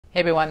Hey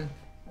everyone!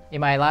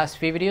 In my last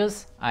few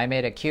videos, I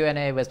made a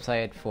Q&A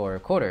website for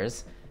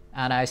coders,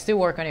 and I still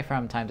work on it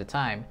from time to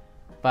time.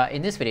 But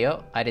in this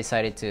video, I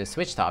decided to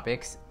switch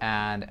topics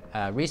and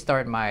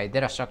restart my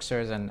data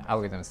structures and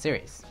algorithms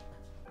series.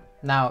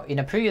 Now, in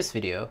a previous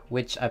video,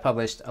 which I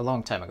published a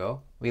long time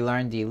ago, we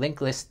learned the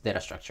linked list data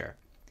structure.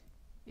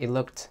 It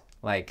looked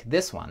like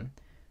this one,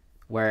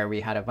 where we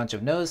had a bunch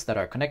of nodes that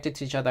are connected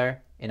to each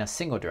other in a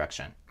single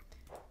direction.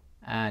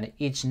 And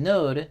each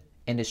node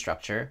in this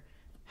structure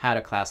had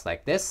a class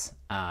like this.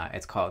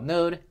 It's called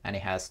node, and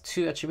it has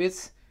two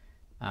attributes,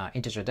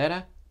 integer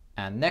data,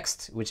 and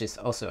next, which is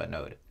also a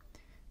node.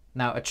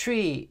 Now, a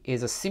tree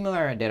is a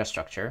similar data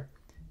structure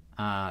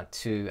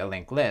to a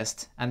linked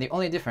list, and the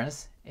only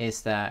difference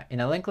is that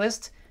in a linked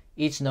list,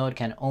 each node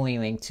can only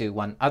link to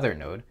one other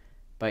node,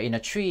 but in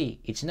a tree,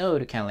 each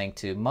node can link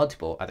to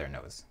multiple other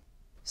nodes.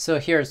 So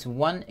here's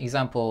one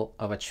example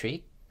of a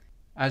tree.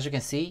 As you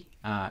can see,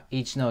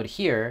 each node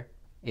here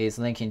is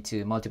linking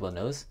to multiple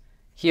nodes.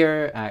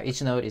 Here,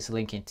 each node is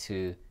linking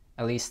to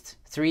at least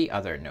 3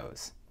 other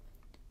nodes.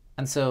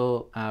 And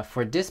so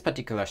for this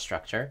particular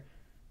structure,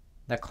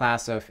 the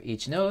class of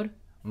each node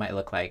might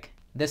look like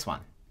this one.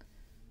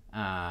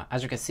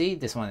 As you can see,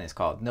 this one is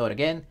called node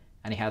again,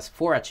 and it has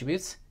 4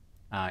 attributes,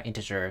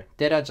 integer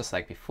data, just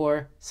like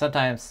before.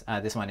 Sometimes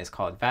this one is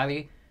called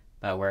value,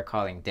 but we're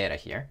calling data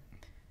here.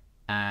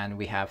 And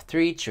we have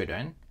 3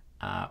 children.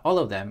 All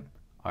of them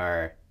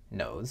are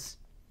nodes.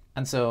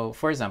 And so,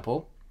 for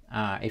example,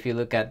 if you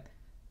look at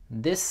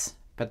this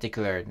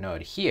particular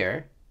node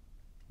here,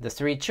 the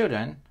 3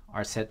 children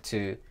are set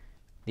to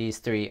these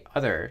 3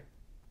 other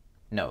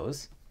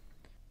nodes.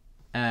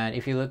 And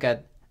if you look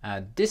at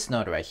this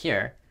node right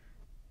here,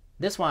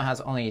 this one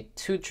has only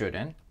 2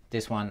 children,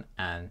 this one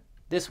and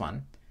this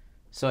one.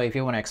 So if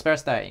you want to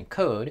express that in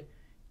code,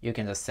 you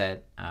can just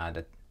set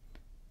the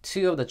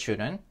 2 of the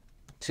children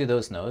to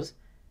those nodes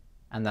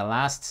and the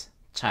last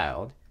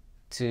child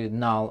to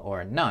null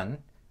or none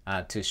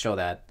to show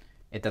that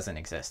it doesn't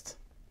exist.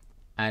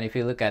 And if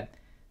you look at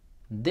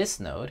this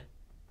node,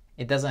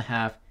 it doesn't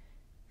have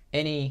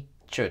any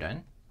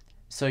children.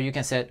 So you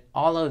can set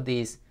all of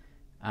these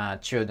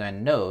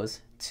children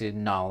nodes to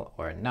null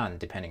or none,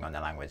 depending on the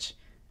language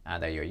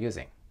that you're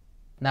using.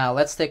 Now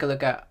let's take a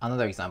look at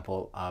another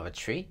example of a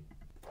tree.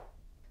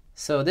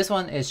 So this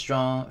one is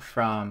drawn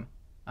from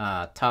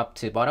top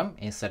to bottom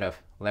instead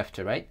of left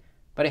to right,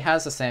 but it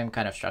has the same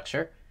kind of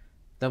structure.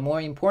 The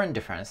more important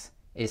difference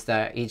is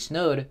that each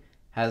node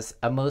has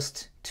at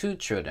most 2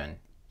 children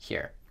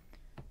here.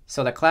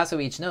 So the class of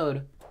each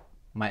node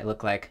might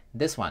look like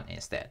this one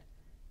instead.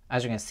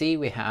 As you can see,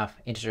 we have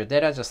integer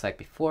data just like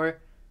before,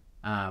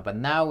 but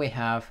now we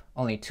have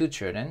only 2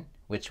 children,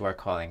 which we're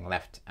calling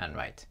left and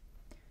right.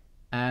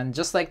 And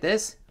just like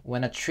this,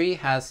 when a tree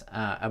has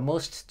at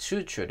most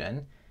 2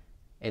 children,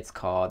 it's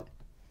called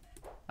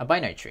a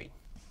binary tree.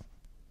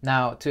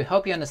 Now, to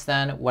help you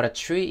understand what a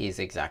tree is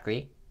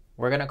exactly,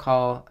 we're going to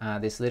call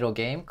this little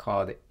game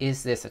called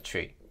Is This a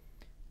Tree?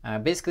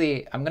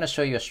 Basically, I'm going to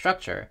show you a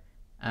structure.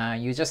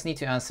 You just need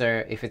to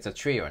answer if it's a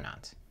tree or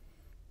not.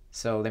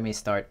 So let me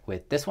start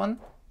with this one.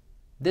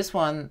 This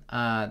one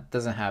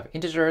doesn't have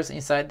integers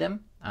inside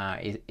them.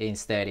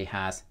 Instead, it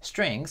has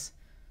strings.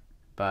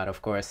 But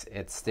of course,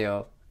 it's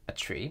still a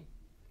tree.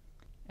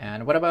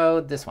 And what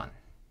about this one?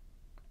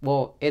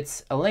 Well,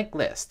 it's a linked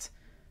list,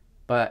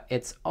 but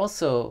it's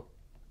also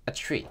a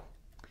tree.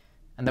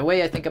 And the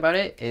way I think about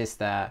it is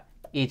that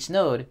each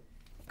node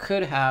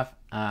could have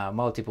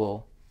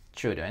multiple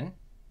children,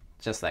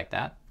 just like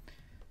that,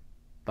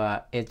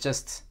 but it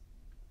just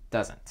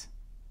doesn't.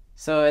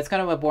 So it's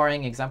kind of a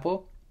boring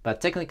example,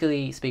 but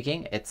technically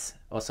speaking, it's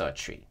also a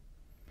tree.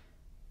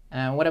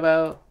 And what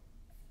about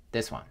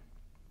this one?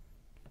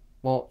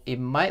 Well, it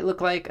might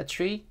look like a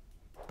tree,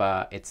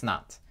 but it's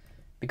not.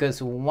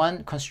 Because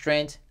one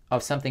constraint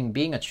of something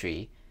being a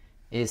tree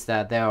is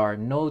that there are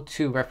no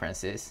 2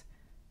 references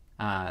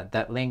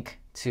that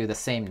link to the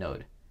same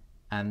node.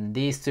 And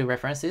these 2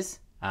 references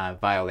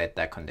violate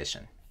that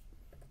condition.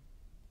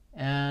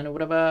 And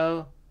what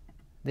about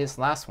this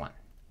last one?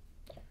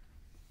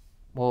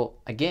 Well,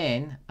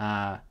 again,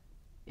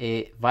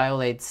 it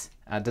violates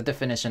the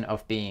definition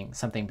of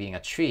something being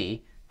a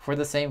tree for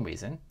the same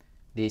reason.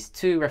 These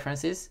 2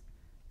 references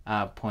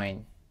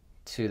point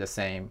to the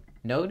same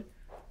node,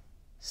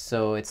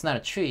 so it's not a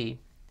tree.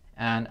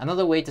 And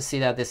another way to see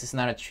that this is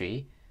not a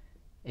tree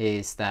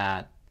is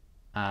that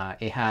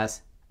it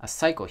has a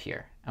cycle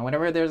here. And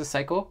whenever there's a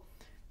cycle,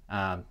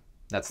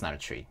 that's not a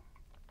tree.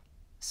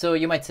 So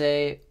you might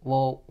say,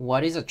 well,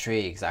 what is a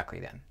tree exactly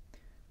then?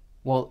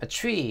 Well, a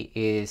tree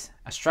is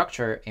a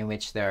structure in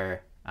which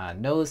there are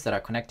nodes that are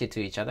connected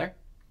to each other.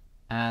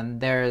 And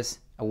there's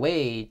a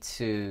way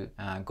to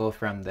go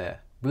from the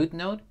root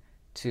node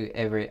to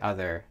every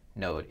other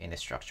node in the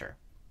structure.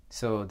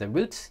 So the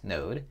root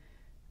node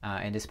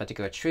in this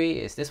particular tree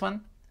is this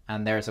one.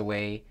 And there's a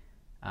way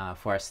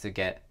for us to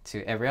get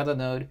to every other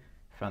node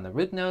from the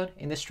root node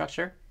in this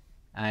structure.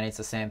 And it's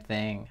the same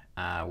thing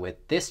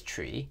with this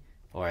tree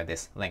or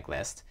this linked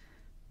list.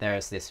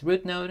 There's this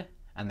root node,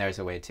 and there's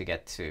a way to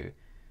get to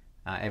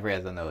every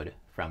other node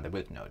from the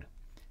root node.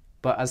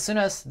 But as soon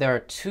as there are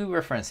two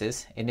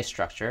references in this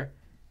structure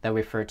that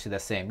refer to the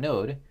same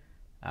node,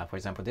 for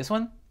example this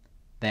one,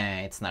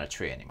 then it's not a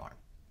tree anymore.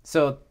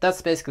 So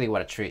that's basically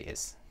what a tree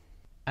is.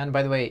 And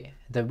by the way,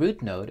 the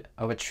root node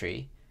of a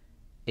tree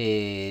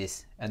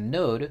is a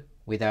node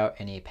without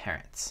any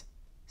parents.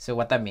 So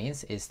what that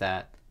means is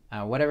that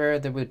whatever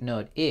the root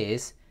node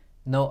is,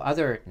 no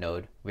other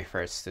node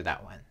refers to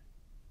that one.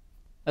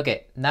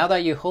 Okay, now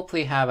that you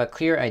hopefully have a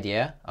clear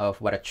idea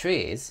of what a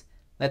tree is,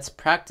 let's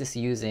practice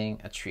using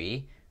a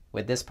tree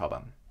with this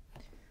problem.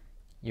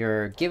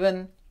 You're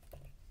given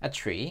a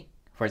tree,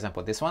 for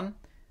example this one,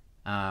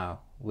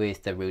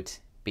 with the root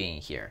being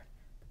here.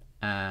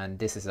 And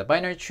this is a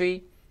binary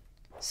tree,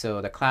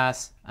 so the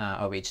class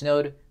of each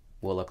node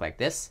will look like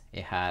this.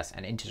 It has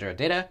an integer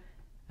data,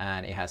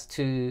 and it has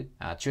two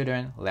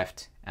children,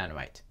 left and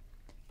right.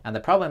 And the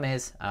problem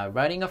is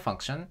writing a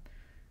function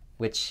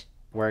which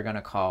we're going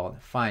to call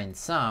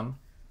find_sum,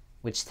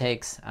 which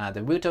takes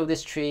the root of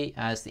this tree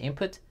as the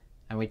input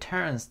and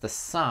returns the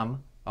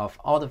sum of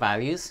all the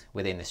values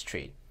within this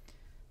tree.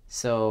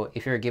 So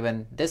if you're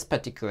given this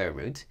particular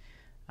root,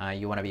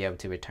 you want to be able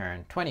to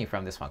return 20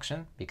 from this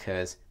function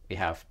because we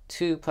have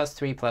 2 plus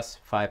 3 plus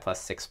 5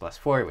 plus 6 plus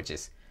 4, which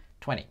is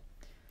 20.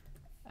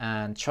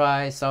 And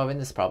try solving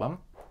this problem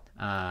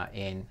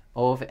in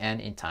O of n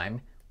in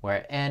time,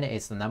 where n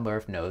is the number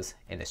of nodes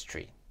in this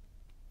tree.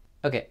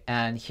 Okay,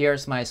 and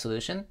here's my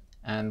solution.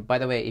 And by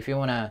the way, if you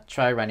want to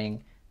try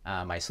running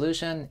my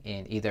solution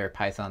in either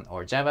Python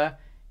or Java,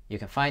 you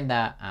can find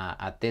that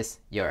at this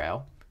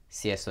URL,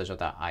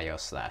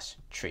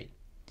 csdojo.io/tree.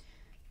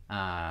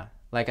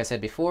 Like I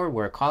said before,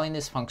 we're calling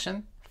this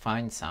function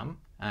find_sum,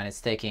 and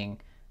it's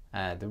taking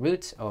the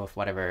root of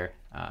whatever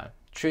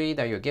tree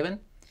that you're given.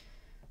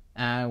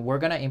 And we're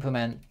going to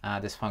implement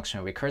this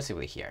function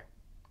recursively here.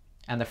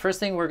 And the first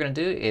thing we're going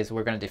to do is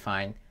we're going to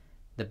define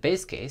the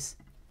base case,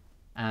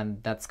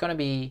 and that's going to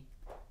be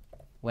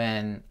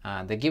when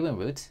the given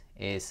root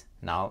is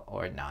null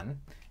or none,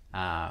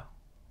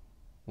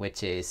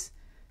 which is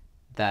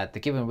that the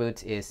given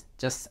root is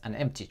just an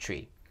empty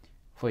tree.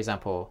 For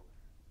example,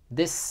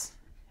 this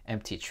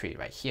empty tree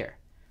right here.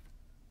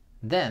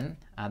 Then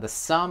the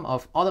sum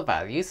of all the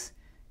values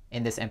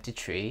in this empty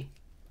tree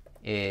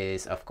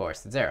is, of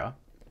course, 0.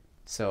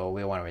 So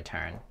we want to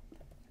return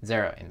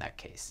 0 in that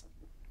case.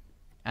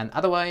 And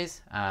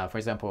otherwise, for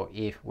example,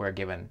 if we're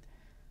given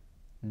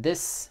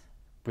this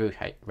root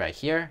right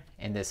here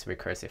in this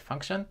recursive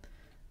function,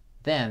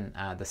 then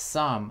the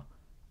sum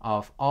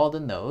of all the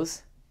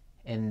nodes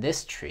in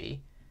this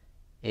tree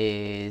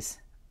is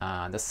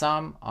the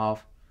sum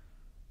of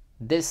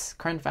this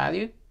current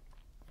value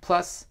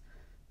plus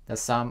the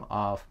sum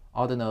of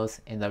all the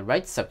nodes in the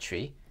right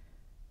subtree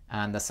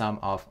and the sum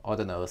of all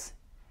the nodes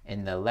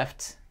in the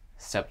left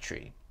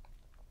subtree.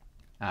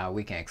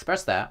 We can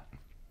express that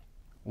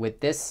with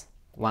this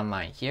one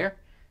line here.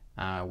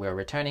 We're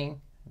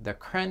returning the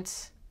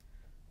current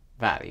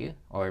value,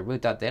 or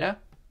root.data,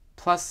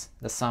 plus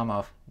the sum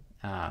of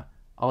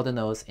all the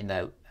nodes in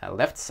the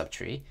left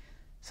subtree.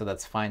 So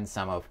that's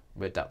find_sum of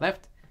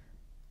root.left,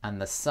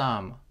 and the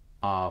sum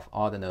of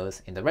all the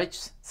nodes in the right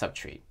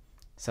subtree.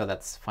 So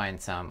that's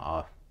find_sum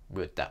of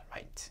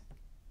root.right.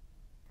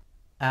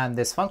 And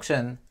this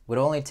function would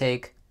only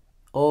take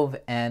O of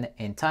n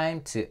in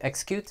time to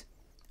execute,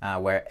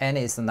 where n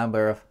is the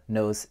number of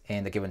nodes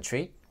in the given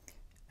tree.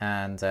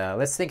 And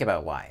let's think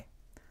about why.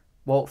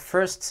 Well,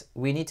 first,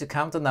 we need to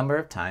count the number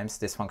of times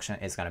this function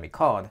is going to be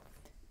called.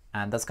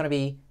 And that's going to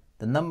be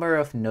the number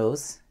of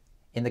nodes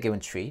in the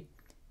given tree,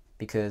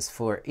 because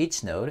for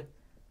each node,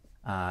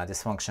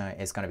 this function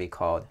is going to be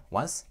called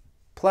once,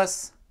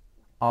 plus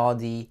all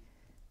the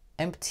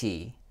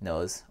empty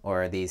nodes,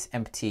 or these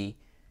empty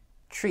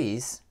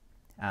trees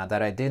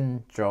that I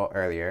didn't draw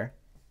earlier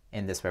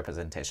in this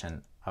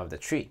representation of the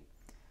tree.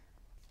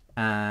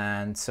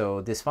 And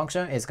so this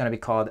function is going to be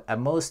called at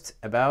most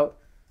about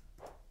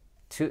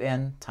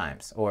 2n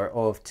times, or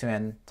O of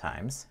 2n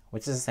times,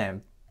 which is the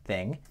same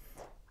thing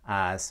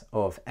as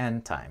O of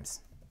n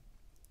times.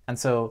 And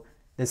so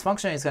this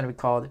function is going to be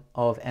called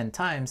O of n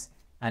times,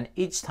 and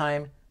each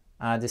time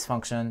this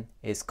function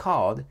is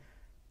called,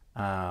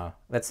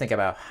 let's think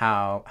about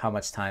how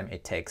much time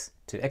it takes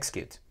to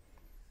execute.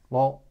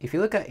 Well, if you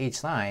look at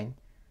each line,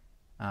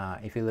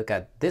 if you look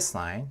at this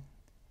line,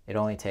 it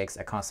only takes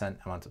a constant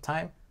amount of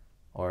time,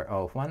 or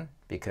O of 1,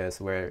 because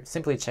we're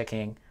simply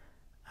checking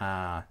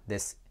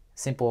this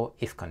simple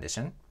if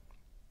condition.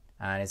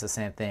 And it's the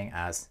same thing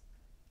as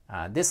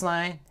this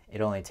line.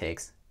 It only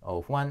takes O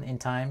of 1 in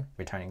time,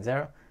 returning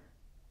 0.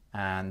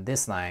 And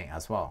this line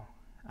as well.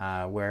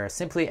 We're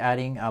simply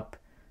adding up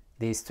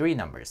these three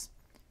numbers.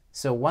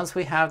 So once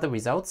we have the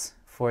results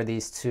for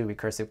these two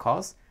recursive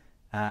calls,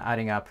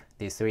 adding up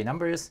these three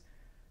numbers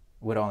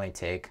would only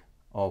take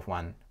O of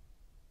 1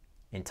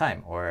 in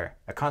time, or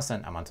a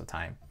constant amount of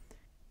time.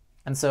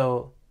 And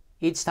so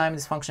each time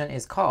this function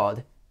is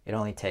called, it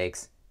only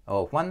takes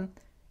O of 1,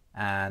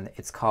 and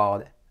it's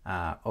called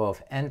O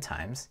of n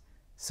times.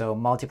 So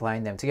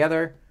multiplying them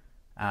together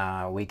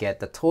we get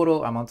the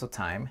total amount of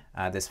time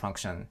this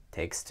function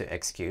takes to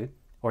execute,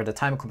 or the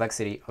time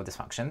complexity of this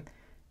function,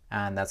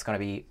 and that's going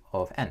to be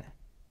of n.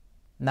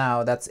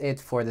 Now that's it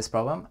for this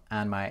problem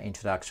and my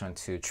introduction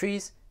to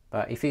trees.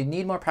 But if you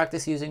need more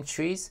practice using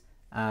trees,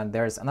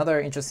 there's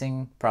another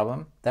interesting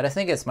problem that I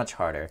think is much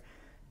harder.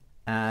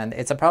 And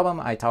it's a problem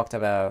I talked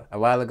about a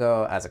while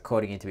ago as a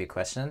coding interview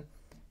question.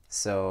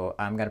 So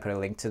I'm going to put a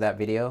link to that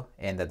video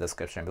in the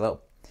description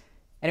below.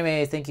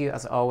 Anyway, thank you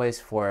as always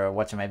for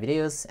watching my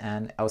videos,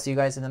 and I'll see you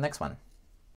guys in the next one.